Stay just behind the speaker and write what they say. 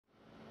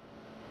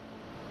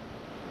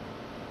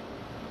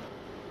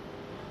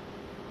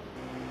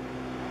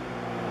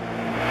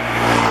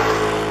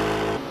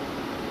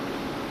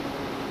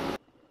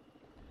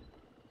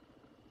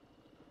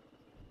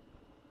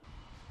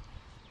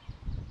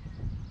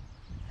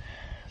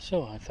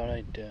So I thought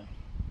I'd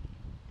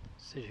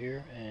sit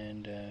here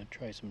and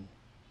try some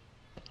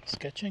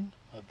sketching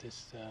of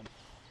this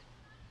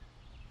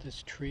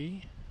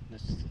tree.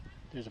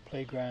 There's a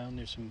playground.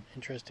 There's some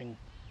interesting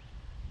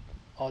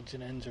odds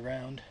and ends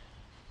around,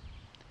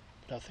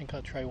 but I think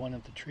I'll try one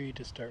of the tree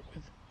to start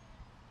with,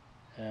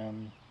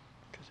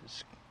 because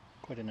it's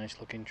quite a nice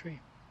looking tree.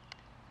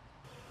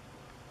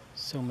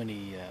 So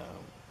many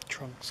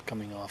trunks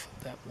coming off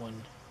of that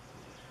one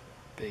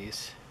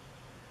base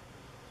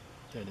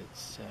that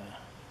it's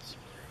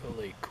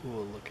really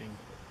cool looking.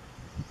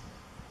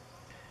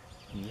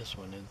 And this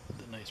one is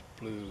the nice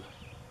blue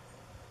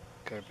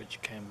garbage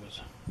canvas.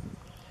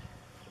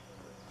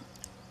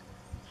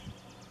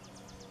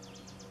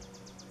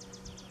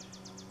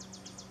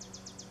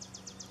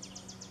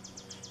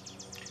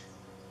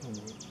 And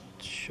we'll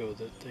show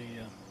that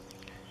the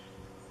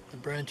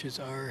branches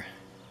are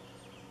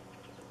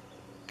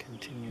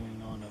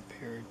continuing on up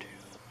here too.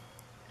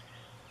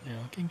 Now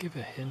I can give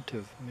a hint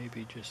of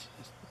maybe just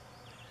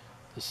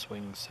the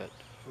swing set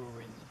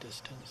over in the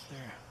distance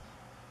there.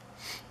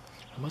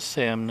 I must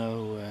say I'm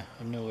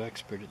no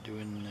expert at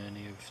doing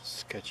any of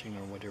sketching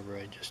or whatever.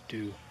 I just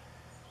do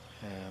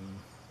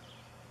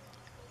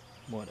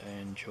what I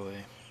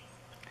enjoy.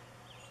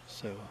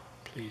 So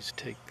please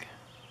take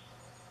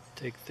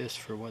this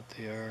for what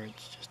they are.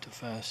 It's just a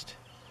fast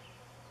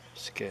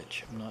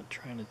sketch. I'm not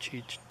trying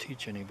to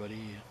teach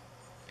anybody.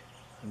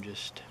 I'm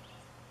just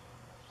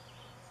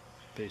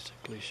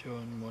basically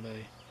showing what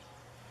I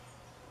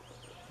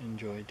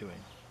enjoy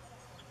doing.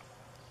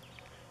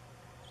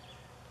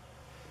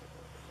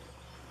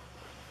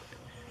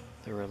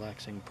 The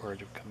relaxing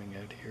part of coming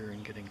out here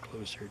and getting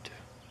closer to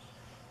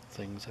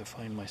things, I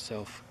find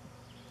myself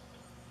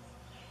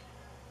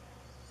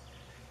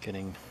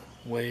getting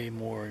way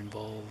more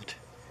involved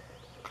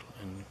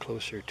and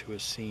closer to a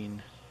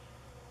scene,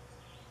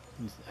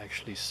 and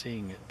actually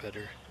seeing it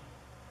better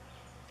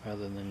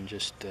rather than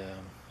just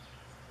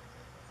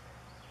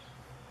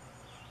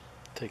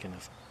taking a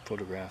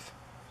photograph.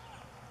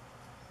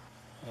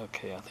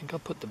 Okay, I think I'll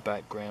put the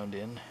background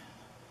in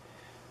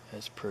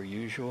as per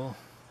usual.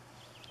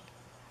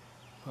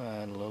 I'll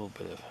add a little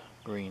bit of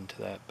green to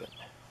that, but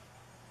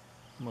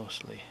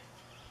mostly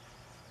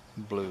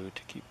blue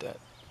to keep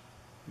that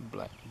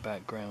black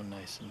background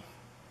nice and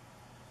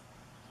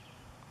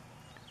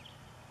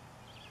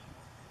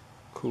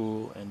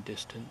cool and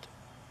distant.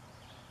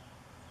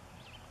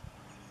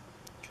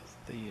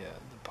 The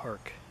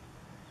park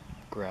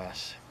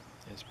grass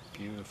is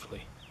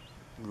beautifully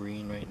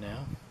green right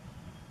now.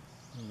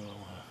 Well,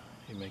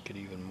 you make it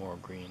even more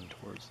green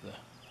towards the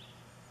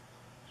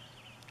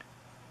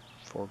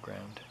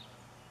foreground.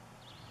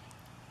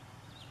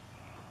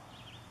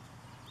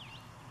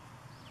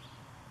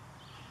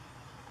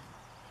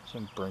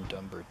 Some burnt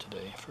umber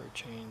today for a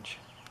change.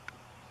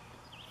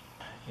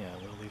 Yeah,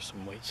 we'll leave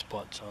some white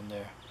spots on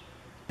there.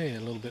 Okay, a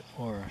little bit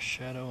more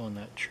shadow on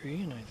that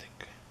tree, and I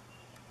think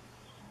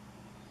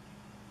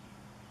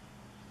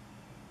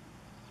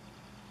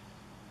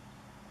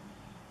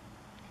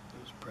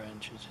those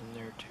branches in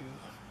there too.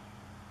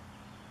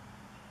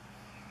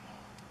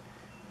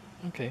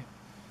 Okay,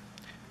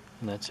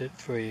 and that's it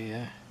for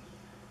a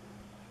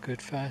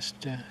good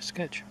fast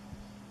sketch.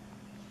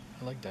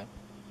 I like that.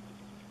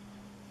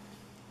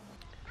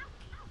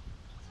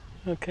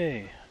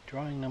 Okay,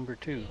 drawing number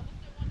 2.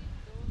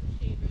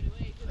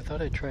 I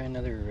thought I'd try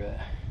another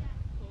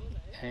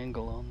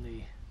angle on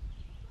the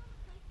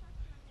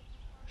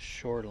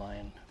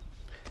shoreline.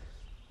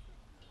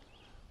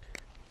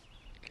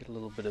 Get a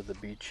little bit of the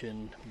beach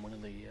in one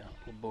of the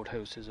little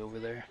boathouses over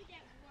there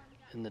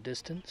in the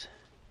distance.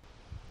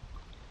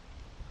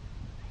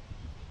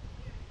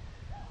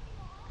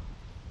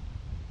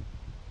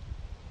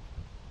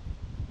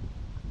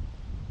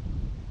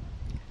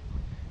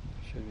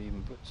 Should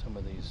even put some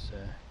of these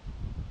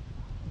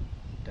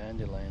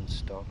dandelion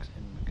stalks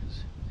in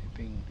because they've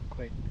been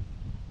quite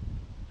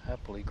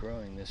happily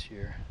growing this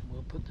year.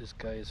 We'll put this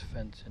guy's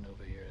fence in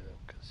over here though,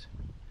 because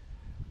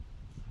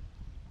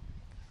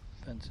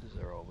fences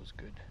are always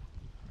good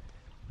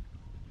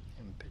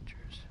in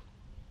pictures.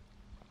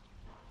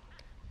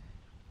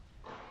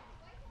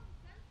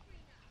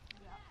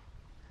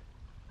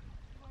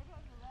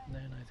 And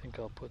then I think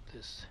I'll put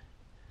this,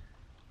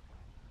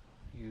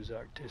 use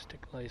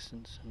artistic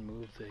license and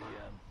move the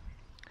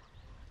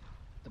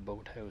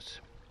boathouse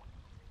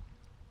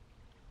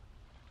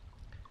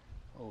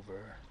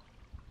over.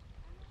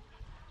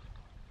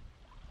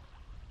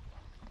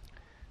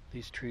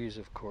 These trees,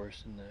 of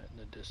course, in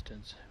the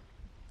distance,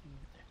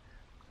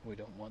 we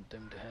don't want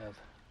them to have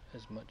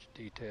as much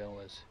detail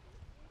as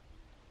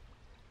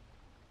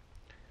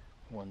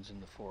ones in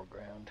the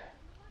foreground.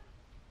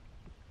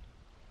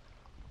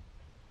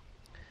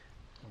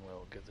 And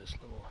we'll give this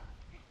little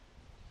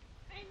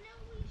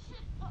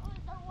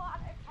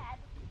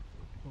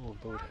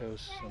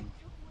boathouse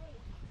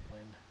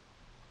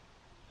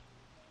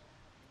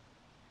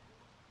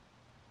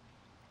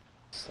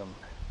some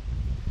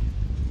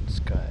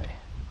sky,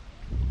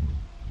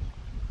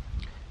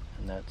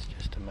 and that's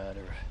just a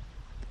matter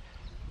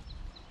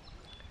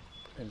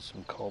of and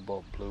some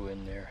cobalt blue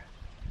in there,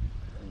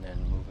 and then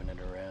moving it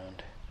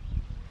around.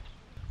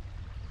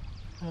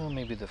 Oh,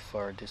 maybe the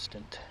far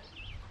distant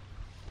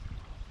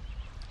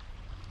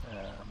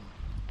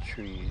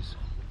trees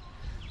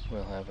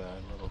will have a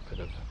little bit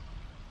of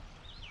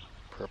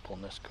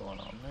purpleness going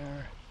on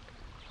there.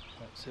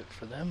 That's it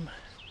for them.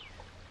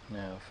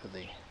 Now for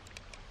these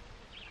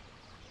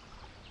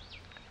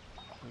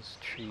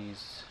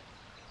trees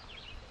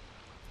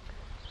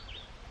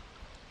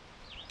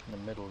in the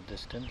middle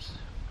distance.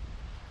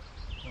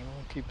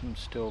 I'll keep them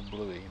still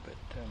bluey, but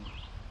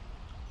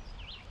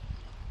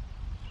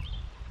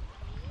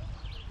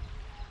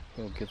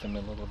we'll give them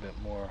a little bit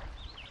more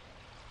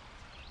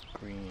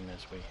green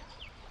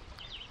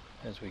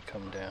as we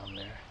come down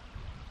there.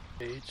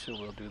 So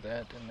we'll do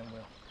that, and then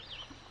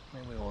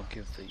maybe we'll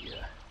give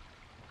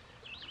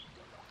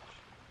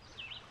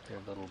their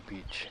little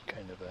beach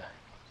kind of a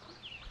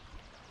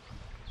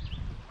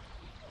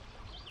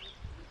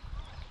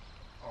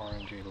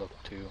orangey look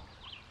too.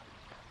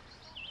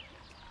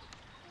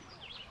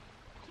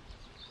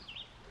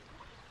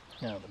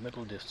 Now the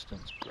middle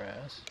distance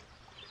grass,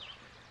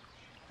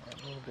 a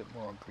little bit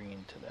more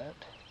green to that.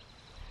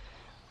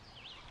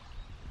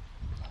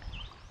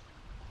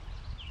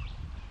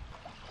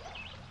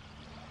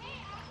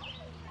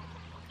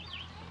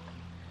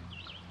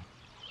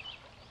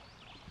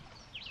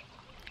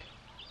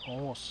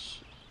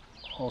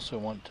 Also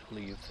want to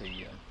leave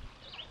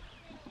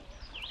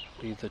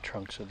the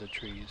trunks of the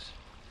trees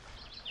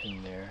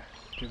in there.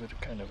 Give it a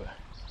kind of a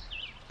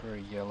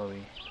very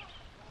yellowy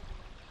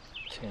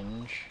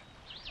tinge.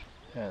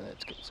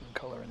 Let's get some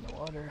color in the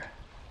water.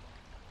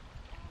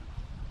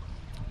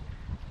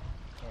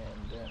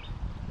 And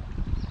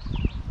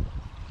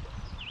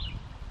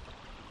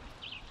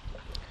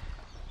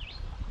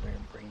we're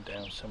going to bring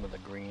down some of the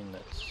green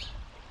that's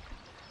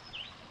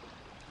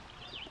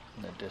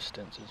in the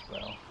distance as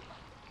well.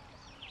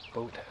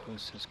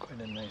 Boathouse is quite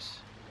a nice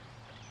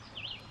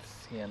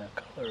sienna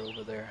color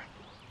over there.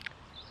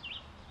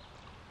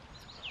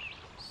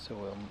 So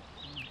we'll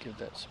give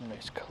that some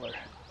nice color.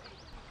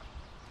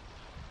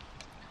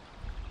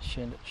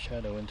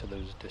 Shadow into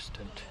those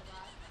distant,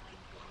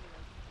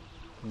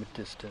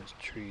 mid-distance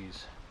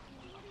trees.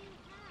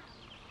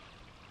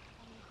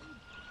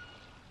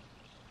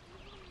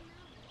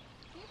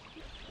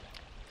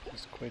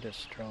 There's quite a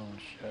strong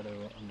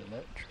shadow under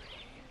that tree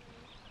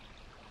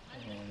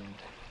and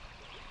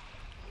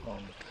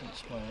on the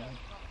fence line.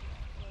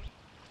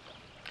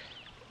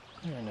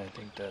 And I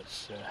think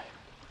that's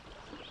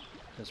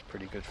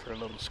pretty good for a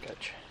little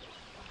sketch.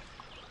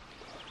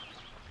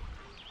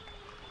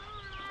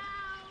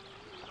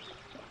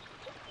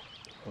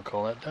 We'll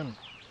call that done.